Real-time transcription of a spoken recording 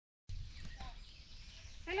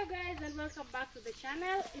Hello guys, and welcome back to the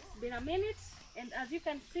channel. It's been a minute, and as you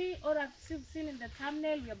can see, or as you've seen in the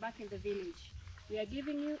thumbnail, we are back in the village. We are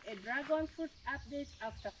giving you a dragon fruit update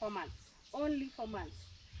after 4 months, only 4 months.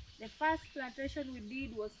 The first plantation we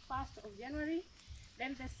did was 1st of January,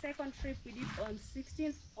 then the second trip we did on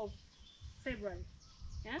 16th of February.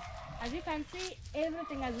 Yeah? As you can see,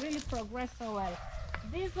 everything has really progressed so well.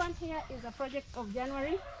 This one here is a project of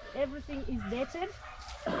January. Everything is dated.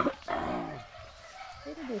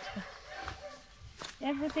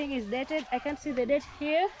 Everything is dated. I can see the date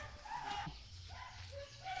here.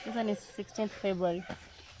 This one is 16th February.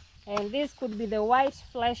 And this could be the white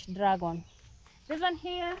flesh dragon. This one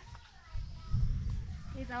here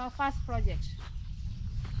is our first project.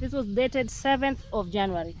 This was dated 7th of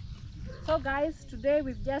January. So guys, today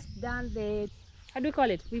we've just done the, how do we call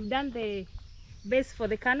it? We've done the base for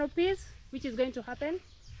the canopies, which is going to happen.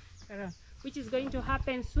 Which is going to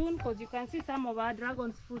happen soon, because you can see some of our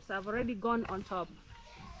dragon fruits have already gone on top.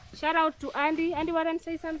 Shout out to Andy. Andy, want to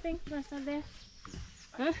say something? You want to stand there?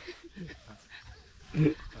 Huh?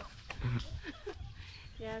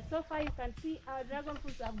 Yeah, so far you can see our dragon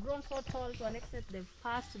fruits have grown so tall to an extent they've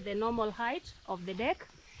passed the normal height of the deck,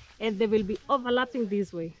 and they will be overlapping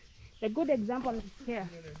this way. The good example is here.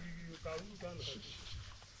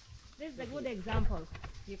 This is the good example.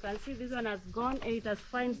 You can see this one has gone and it has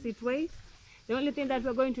fine seat ways. The only thing that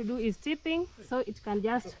we're going to do is tipping, so it can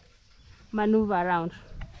just maneuver around.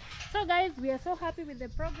 So guys, we are so happy with the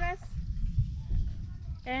progress,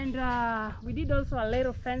 and we did also a layer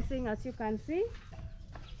of fencing, as you can see,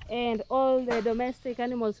 and all the domestic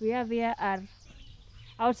animals we have here are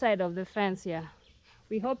outside of the fence here.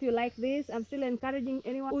 We hope you like this. I'm still encouraging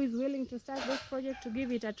anyone who is willing to start this project to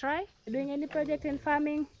give it a try. Doing any project in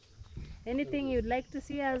farming, anything you'd like to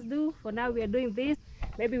see us do. For now we are doing this.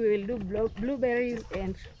 Maybe we will do blueberries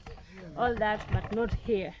and all that, but not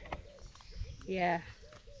here. Yeah,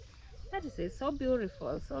 that is it. So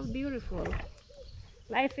beautiful, so beautiful.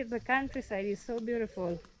 Life in the countryside is so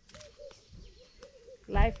beautiful.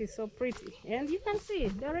 Life is so pretty, and you can see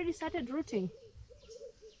they already started rooting.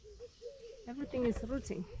 Everything is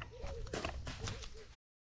rooting.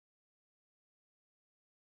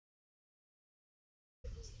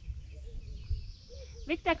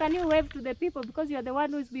 Victor, can you wave to the people, because you are the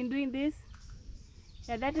one who's been doing this?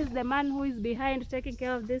 Yeah, that is the man who is behind taking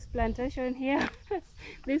care of this plantation here,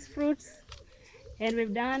 these fruits. And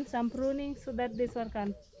we've done some pruning so that this one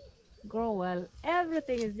can grow well.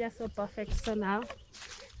 Everything is just so perfect. So now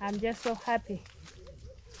I'm just so happy.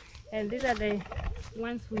 And these are the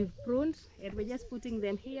ones we've pruned, and we're just putting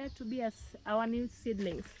them here to be as our new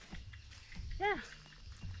seedlings. Yeah,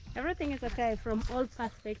 everything is okay from all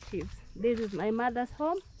perspectives. This is my mother's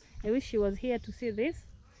home. I wish she was here to see this,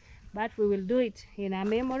 but we will do it in our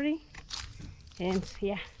memory, and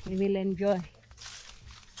yeah, we will enjoy.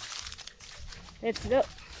 Let's go.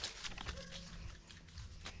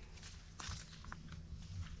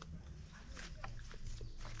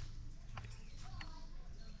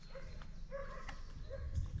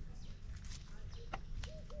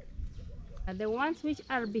 The ones which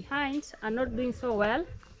are behind are not doing so well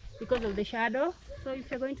because of the shadow. So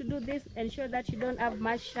if you're going to do this, ensure that you don't have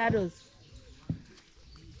much shadows.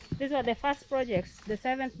 These were the first projects, the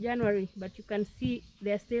 7th January, but you can see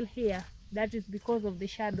they're still here. That is because of the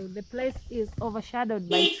shadow. The place is overshadowed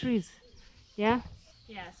by trees. Yeah,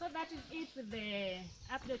 so that is it with the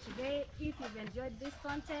update today. If you've enjoyed this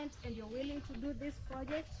content and you're willing to do this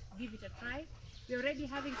project, give it a try. We're already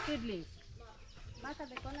having seedlings. Back at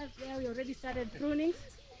the corners there, we already started pruning,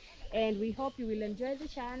 and we hope you will enjoy the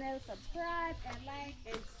channel. Subscribe and like,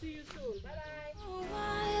 and see you soon. Bye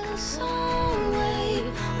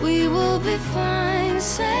bye. We will be fine,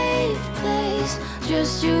 safe place,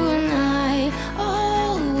 just you and